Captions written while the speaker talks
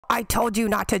I told you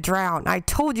not to drown. I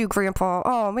told you, Grandpa.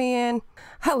 Oh, man.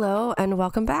 Hello, and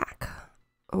welcome back.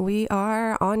 We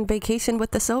are on vacation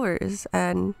with the Silvers,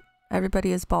 and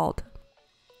everybody is bald.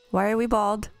 Why are we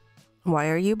bald? Why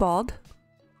are you bald?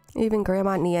 Even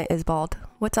Grandma Nia is bald.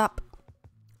 What's up?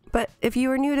 But if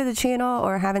you are new to the channel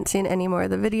or haven't seen any more of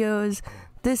the videos,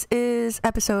 this is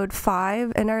episode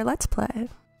 5 in our Let's Play.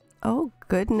 Oh,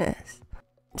 goodness.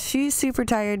 She's super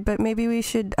tired, but maybe we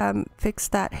should fix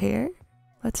that hair.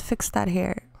 Let's fix that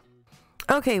hair.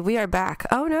 Okay, we are back.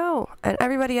 Oh no, and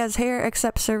everybody has hair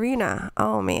except Serena.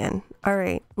 Oh man.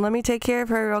 Alright, let me take care of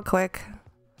her real quick.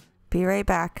 Be right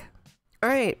back.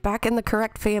 Alright, back in the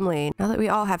correct family. Now that we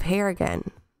all have hair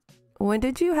again. When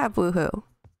did you have woohoo?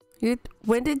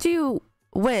 When did you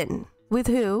win? With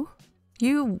who?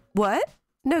 You what?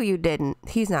 No, you didn't.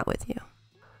 He's not with you.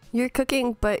 You're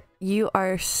cooking, but you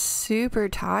are super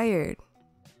tired.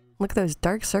 Look at those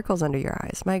dark circles under your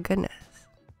eyes. My goodness.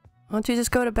 Why don't you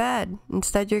just go to bed?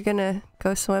 Instead, you're gonna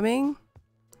go swimming?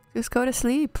 Just go to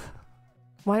sleep.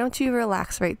 Why don't you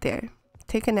relax right there?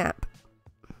 Take a nap.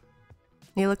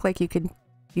 You look like you could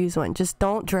use one. Just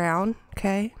don't drown,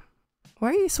 okay?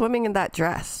 Why are you swimming in that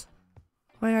dress?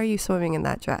 Why are you swimming in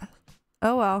that dress?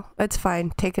 Oh well, it's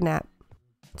fine. Take a nap.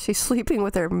 She's sleeping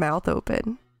with her mouth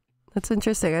open. That's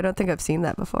interesting. I don't think I've seen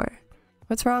that before.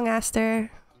 What's wrong,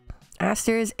 Aster?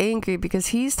 Aster is angry because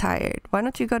he's tired. Why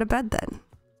don't you go to bed then?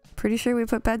 Pretty sure we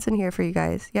put beds in here for you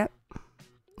guys. Yep.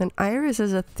 And Iris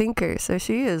is a thinker, so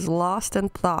she is lost in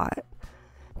thought.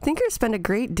 Thinkers spend a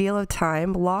great deal of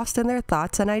time lost in their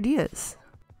thoughts and ideas.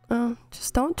 Oh,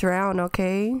 just don't drown,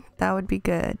 okay? That would be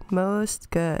good. Most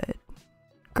good.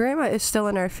 Grandma is still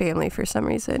in our family for some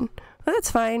reason. Well, that's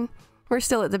fine. We're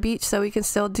still at the beach, so we can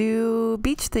still do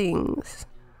beach things.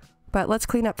 But let's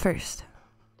clean up first.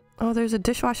 Oh, there's a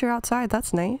dishwasher outside.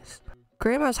 That's nice.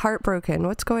 Grandma's heartbroken.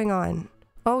 What's going on?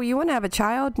 Oh, you want to have a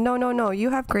child? No, no, no.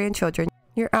 You have grandchildren.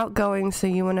 You're outgoing, so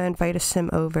you want to invite a sim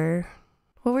over.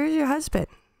 Well, where's your husband?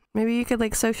 Maybe you could,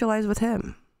 like, socialize with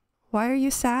him. Why are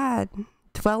you sad?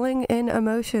 Dwelling in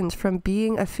emotions from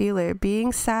being a feeler.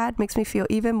 Being sad makes me feel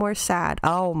even more sad.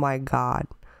 Oh, my God.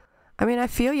 I mean, I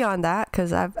feel you on that,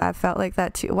 because I've felt like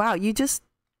that, too. Wow,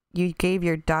 you gave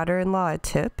your daughter-in-law a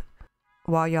tip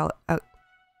while y'all...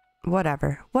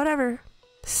 whatever. Whatever.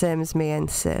 Sims, man.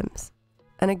 Sims.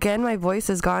 And again, my voice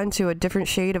has gone to a different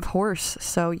shade of hoarse,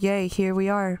 so yay, here we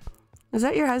are. Is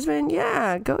that your husband?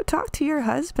 Yeah, go talk to your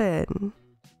husband.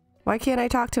 Why can't I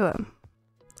talk to him?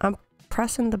 I'm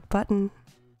pressing the button.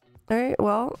 Alright,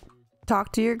 well,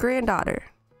 talk to your granddaughter.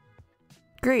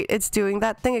 Great, it's doing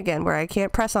that thing again where I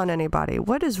can't press on anybody.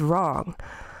 What is wrong?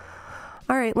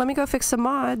 Alright, let me go fix some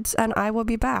mods and I will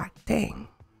be back. Dang.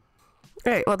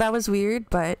 Alright, well that was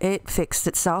weird, but it fixed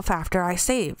itself after I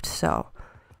saved, so...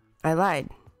 I lied.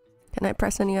 Can I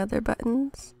press any other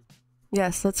buttons?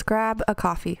 Yes, let's grab a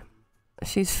coffee.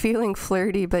 She's feeling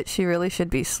flirty, but she really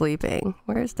should be sleeping.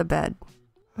 Where's the bed?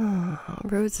 Oh,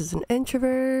 Rose is an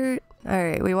introvert.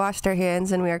 Alright, we washed our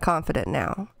hands and we are confident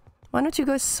now. Why don't you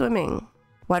go swimming?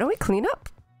 Why don't we clean up?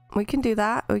 We can do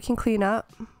that. We can clean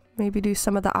up. Maybe do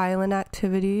some of the island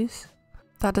activities.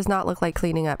 That does not look like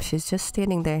cleaning up. She's just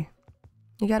standing there.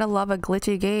 You gotta love a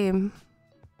glitchy game.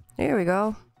 Here we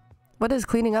go. What does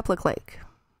cleaning up look like?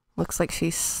 Looks like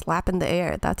she's slapping the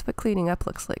air. That's what cleaning up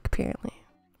looks like, apparently.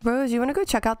 Rose, you want to go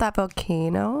check out that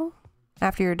volcano?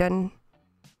 After you're done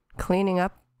cleaning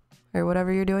up? Or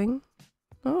whatever you're doing?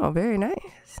 Oh, very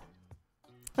nice.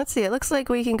 Let's see, it looks like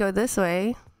we can go this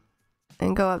way.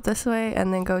 And go up this way,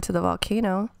 and then go to the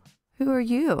volcano. Who are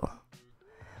you?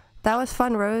 That was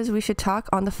fun, Rose. We should talk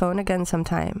on the phone again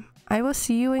sometime. I will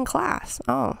see you in class.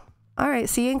 Oh, alright,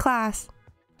 see you in class.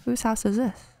 Whose house is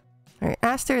this? Alright,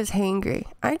 Aster is hangry.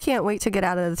 I can't wait to get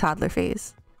out of the toddler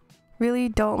phase. Really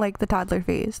don't like the toddler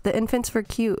phase. The infants were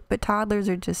cute, but toddlers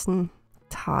are just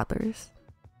toddlers.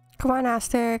 Come on,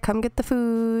 Aster, come get the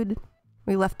food.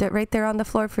 We left it right there on the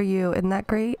floor for you. Isn't that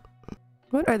great?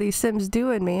 What are these Sims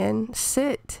doing, man?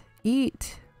 Sit.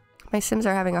 Eat. My Sims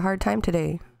are having a hard time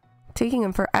today. Taking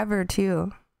them forever,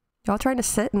 too. Y'all trying to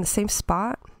sit in the same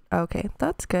spot? Okay,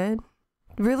 that's good.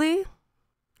 Really?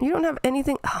 You don't have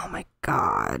anything? Oh my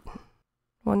God.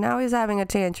 Well, now he's having a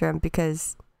tantrum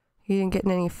because he didn't get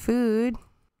any food.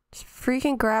 Just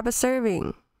freaking grab a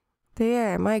serving.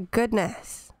 There, my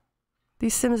goodness.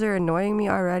 These Sims are annoying me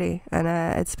already, and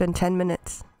it's been 10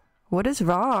 minutes. What is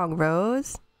wrong,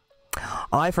 Rose? Oh,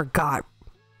 I forgot.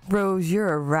 Rose,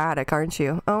 you're erratic, aren't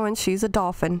you? Oh, and she's a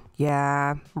dolphin.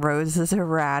 Yeah, Rose is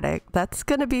erratic. That's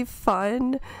gonna be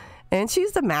fun. And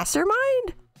she's the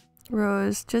mastermind?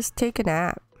 Rose, just take a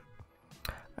nap.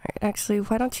 Alright, actually,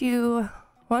 why don't you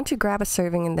grab a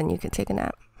serving and then you can take a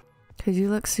nap. Because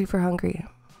you look super hungry.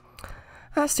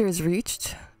 Aster has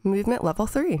reached movement level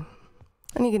 3.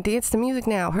 And he can dance to music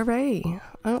now. Hooray.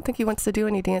 I don't think he wants to do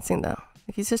any dancing though.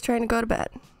 He's just trying to go to bed.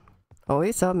 Oh,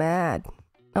 he's so mad.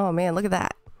 Oh man, look at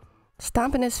that.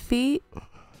 Stomping his feet.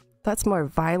 That's more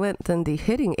violent than the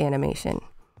hitting animation.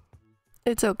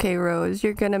 It's okay, Rose.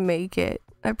 You're gonna make it.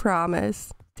 I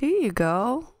promise. There you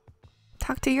go.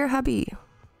 Talk to your hubby.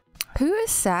 Who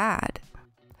is sad?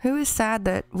 Who is sad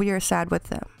that we are sad with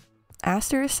them?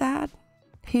 Aster is sad?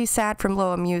 He's sad from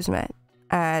low amusement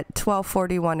at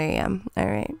 12:41 a.m.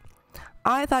 Alright.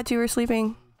 I thought you were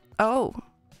sleeping. Oh,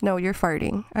 no, you're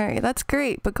farting. Alright, that's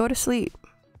great, but go to sleep.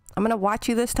 I'm gonna watch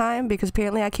you this time because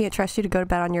apparently I can't trust you to go to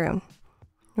bed on your own.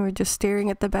 We're just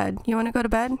staring at the bed. You wanna go to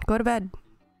bed? Go to bed.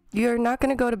 You're not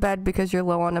gonna go to bed because you're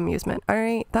low on amusement.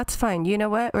 Alright, that's fine. You know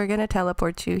what? We're gonna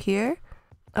teleport you here.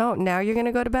 Oh, now you're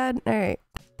gonna go to bed? Alright,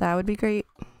 that would be great.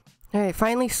 Alright,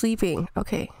 finally sleeping.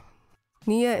 Okay.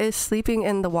 Nia is sleeping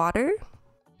in the water.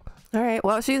 Alright,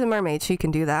 well, she's a mermaid. She can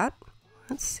do that.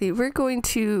 Let's see. We're going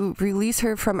to release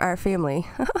her from our family.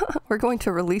 We're going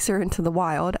to release her into the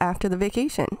wild after the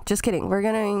vacation. Just kidding. We're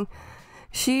gonna...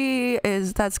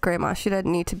 That's Grandma. She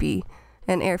doesn't need to be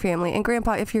an air family. And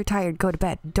Grandpa, if you're tired, go to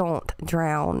bed. Don't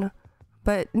drown.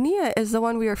 But Nia is the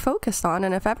one we are focused on.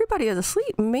 And if everybody is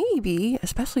asleep, maybe,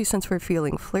 especially since we're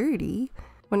feeling flirty,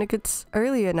 when it gets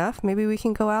early enough, maybe we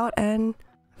can go out and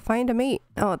find a mate.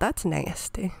 Oh, that's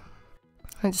nasty.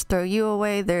 I just throw you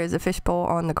away. There's a fishbowl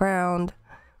on the ground.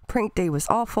 Prank day was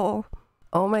awful.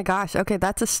 Oh my gosh. Okay,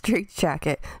 that's a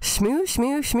straitjacket. Shmoo,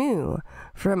 shmoo, shmoo.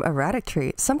 From Erratic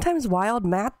Trait. Sometimes wild,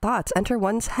 mad thoughts enter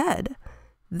one's head.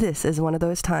 This is one of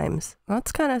those times.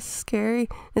 That's kind of scary.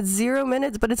 It's 0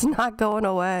 minutes, but it's not going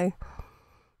away.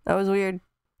 That was weird.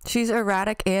 She's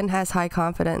erratic and has high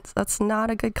confidence. That's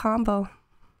not a good combo.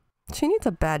 She needs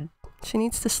a bed. She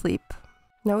needs to sleep.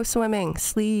 No swimming.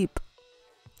 Sleep.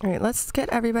 Alright, let's get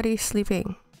everybody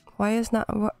sleeping. Why is not...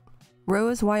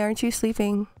 Rose, why aren't you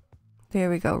sleeping? There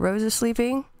we go. Rose is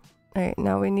sleeping. Alright,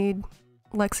 now we need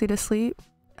Lexi to sleep.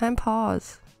 And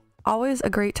pause. Always a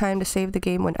great time to save the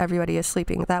game when everybody is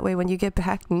sleeping. That way when you get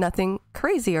back, nothing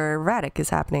crazy or erratic is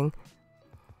happening.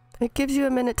 It gives you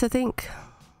a minute to think.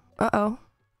 Uh-oh.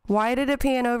 Why did it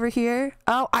pan over here?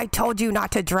 Oh, I told you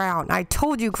not to drown. I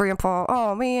told you, Grandpa.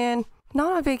 Oh, man.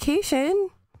 Not on vacation.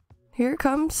 Here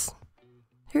comes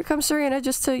Serena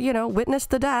just to, you know, witness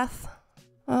the death.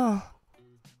 Oh.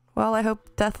 Well, I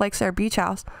hope Death likes our beach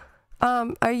house.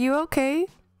 Are you okay,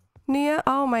 Nia?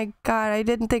 Oh my god, I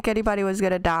didn't think anybody was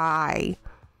gonna die.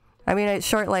 I mean, it's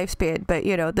short lifespan, but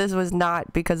you know, this was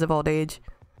not because of old age.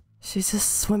 She's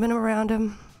just swimming around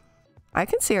him. I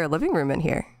can see our living room in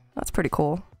here. That's pretty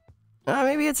cool.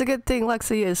 Maybe it's a good thing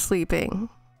Lexi is sleeping.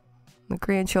 The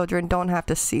grandchildren don't have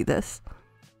to see this.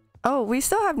 Oh, we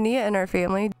still have Nia in our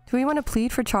family. Do we want to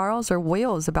plead for Charles or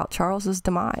wails about Charles's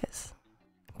demise?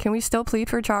 Can we still plead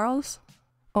for Charles?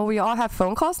 Oh, we all have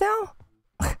phone calls now?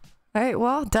 Alright,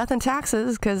 well, death and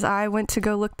taxes, because I went to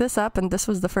go look this up and this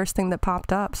was the first thing that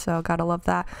popped up, so gotta love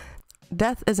that.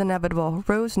 Death is inevitable.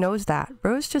 Rose knows that.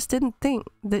 Rose just didn't think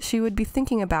that she would be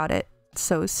thinking about it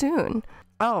so soon.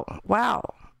 Oh, wow.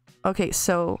 Okay,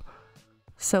 so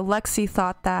Lexi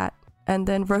thought that, and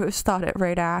then Rose thought it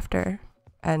right after.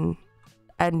 And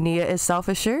Nia is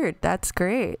self-assured. That's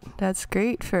great. That's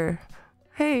great for...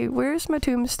 Hey, where's my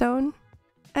tombstone?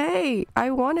 Hey,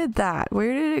 I wanted that.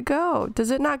 Where did it go? Does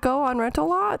it not go on rental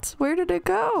lots? Where did it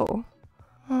go?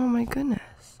 Oh my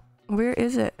goodness. Where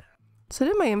is it? Is it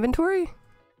in my inventory?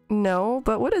 No,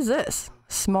 but what is this?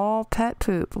 Small pet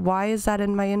poop. Why is that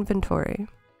in my inventory?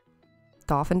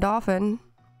 Dolphin.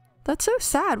 That's so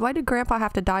sad. Why did Grandpa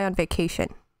have to die on vacation?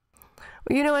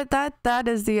 Well, you know what? That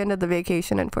is the end of the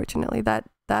vacation, unfortunately. That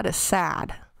is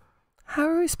sad. How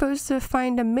are we supposed to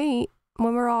find a mate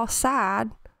when we're all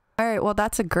sad? Alright, well,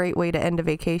 that's a great way to end a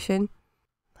vacation.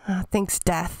 Thanks,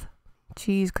 Death.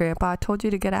 Jeez, Grandpa, I told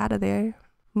you to get out of there.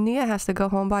 Nia has to go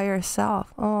home by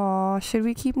herself. Aw, should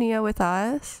we keep Nia with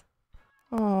us?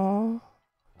 Aw,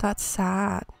 that's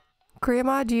sad.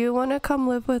 Grandma, do you want to come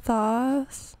live with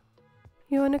us?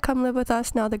 You want to come live with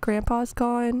us now that Grandpa's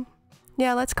gone?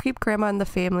 Yeah, let's keep Grandma in the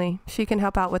family. She can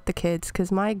help out with the kids,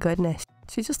 because my goodness,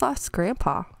 she just lost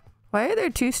Grandpa. Why are there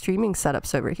 2 streaming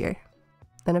setups over here?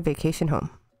 And a vacation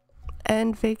home.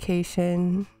 End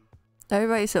vacation.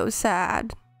 Everybody's so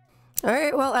sad.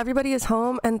 Alright, well, everybody is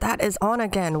home, and that is on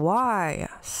again. Why?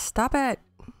 Stop it.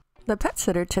 The pet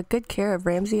sitter took good care of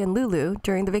Ramsey and Lulu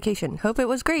during the vacation. Hope it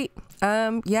was great.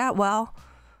 Yeah, well,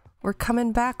 we're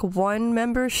coming back 1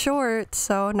 member short,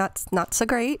 so not so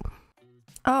great.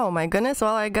 Oh my goodness,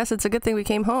 well, I guess it's a good thing we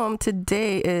came home.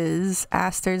 Today is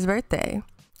Aster's birthday.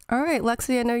 All right,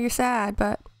 Lexi, I know you're sad,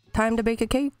 but time to bake a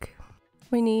cake.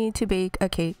 We need to bake a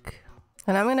cake.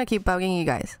 And I'm gonna keep bugging you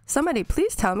guys. Somebody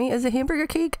please tell me, is a hamburger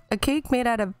cake a cake made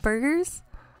out of burgers?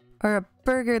 Or a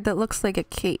burger that looks like a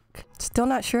cake? Still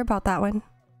not sure about that one.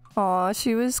 Aw,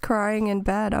 she was crying in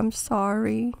bed. I'm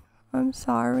sorry. I'm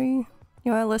sorry.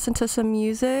 You wanna listen to some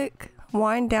music?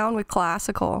 Wind down with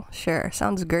classical. Sure,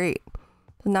 sounds great.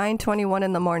 9:21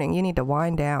 in the morning, you need to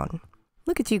wind down.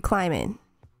 Look at you climbing.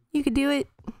 You could do it.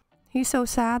 He's so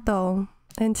sad though.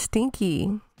 And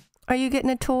stinky. Are you getting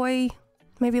a toy?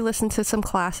 Maybe listen to some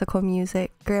classical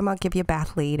music. Grandma'll give you a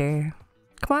bath later.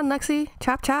 Come on, Lexi.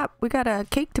 Chop chop. We got a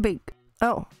cake to bake.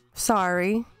 Oh,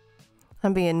 sorry.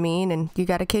 I'm being mean and you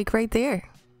got a cake right there.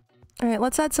 Alright,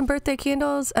 let's add some birthday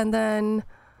candles and then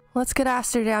let's get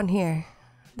Aster down here.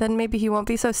 Then maybe he won't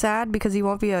be so sad because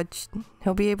he'll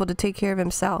be able to take care of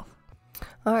himself.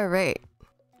 Alright.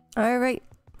 Alright.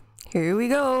 Here we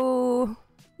go.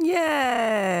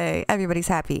 Yay! Everybody's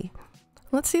happy.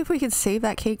 Let's see if we can save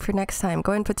that cake for next time.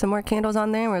 Go ahead and put some more candles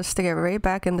on there and we'll stick it right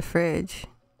back in the fridge.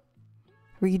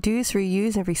 Reduce,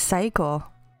 reuse, and recycle.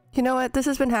 You know what? This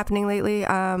has been happening lately.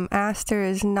 Aster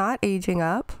is not aging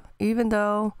up, even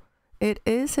though it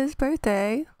is his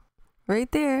birthday.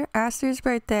 Right there, Aster's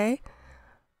birthday.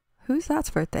 Who's that's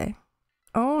birthday?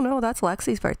 Oh no, that's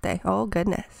Lexi's birthday. Oh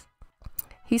goodness.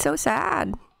 He's so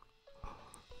sad.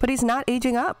 But he's not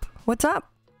aging up. What's up?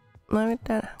 I'm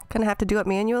gonna have to do it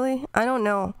manually? I don't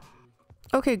know.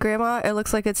 Okay, Grandma, it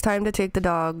looks like it's time to take the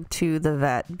dog to the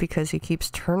vet because he keeps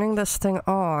turning this thing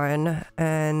on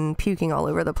and puking all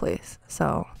over the place.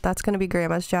 So that's gonna be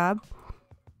Grandma's job.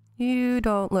 You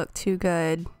don't look too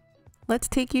good. Let's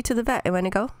take you to the vet. You wanna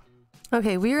go?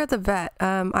 Okay, we are at the vet.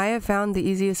 I have found the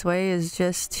easiest way is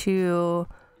just to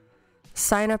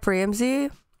sign up Ramsey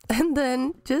and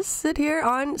then just sit here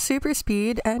on super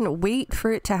speed and wait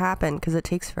for it to happen because it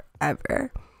takes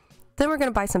forever. Then we're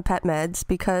gonna buy some pet meds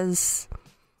because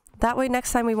that way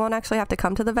next time we won't actually have to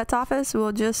come to the vet's office.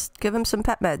 We'll just give him some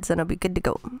pet meds and it'll be good to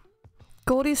go.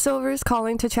 Goldie Silver's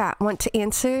calling to chat. Want to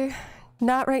answer?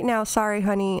 Not right now. Sorry,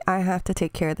 honey. I have to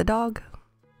take care of the dog.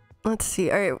 Let's see.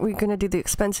 All right, we're gonna do the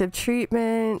expensive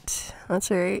treatment.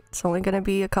 That's all right. It's only gonna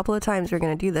be a couple of times we're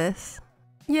gonna do this.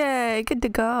 Yay, good to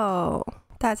go.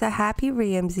 That's a happy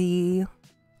Ramsey.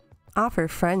 Offer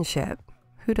friendship.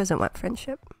 Who doesn't want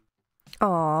friendship?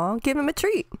 Aw, give him a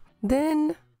treat.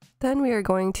 Then we are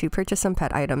going to purchase some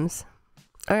pet items.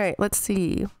 All right, let's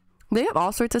see. They have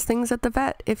all sorts of things at the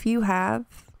vet. If you have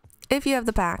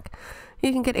the pack,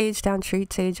 you can get age down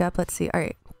treats, age up. Let's see. All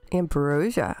right,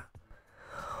 ambrosia.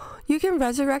 You can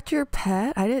resurrect your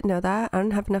pet. I didn't know that. I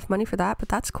don't have enough money for that, but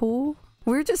that's cool.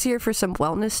 We're just here for some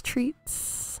wellness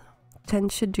treats. 10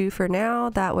 should do for now.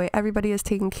 That way everybody is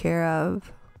taken care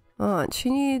of. Oh, and she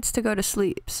needs to go to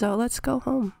sleep. So let's go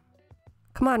home.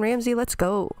 Come on, Ramsey, let's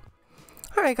go.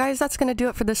 All right, guys, that's going to do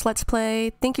it for this Let's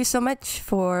Play. Thank you so much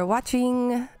for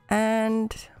watching.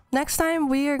 And next time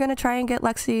we are going to try and get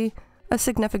Lexi a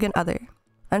significant other.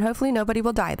 And hopefully nobody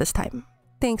will die this time.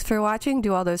 Thanks for watching.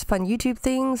 Do all those fun YouTube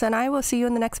things. And I will see you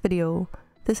in the next video.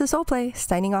 This is Soulplay,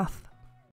 signing off.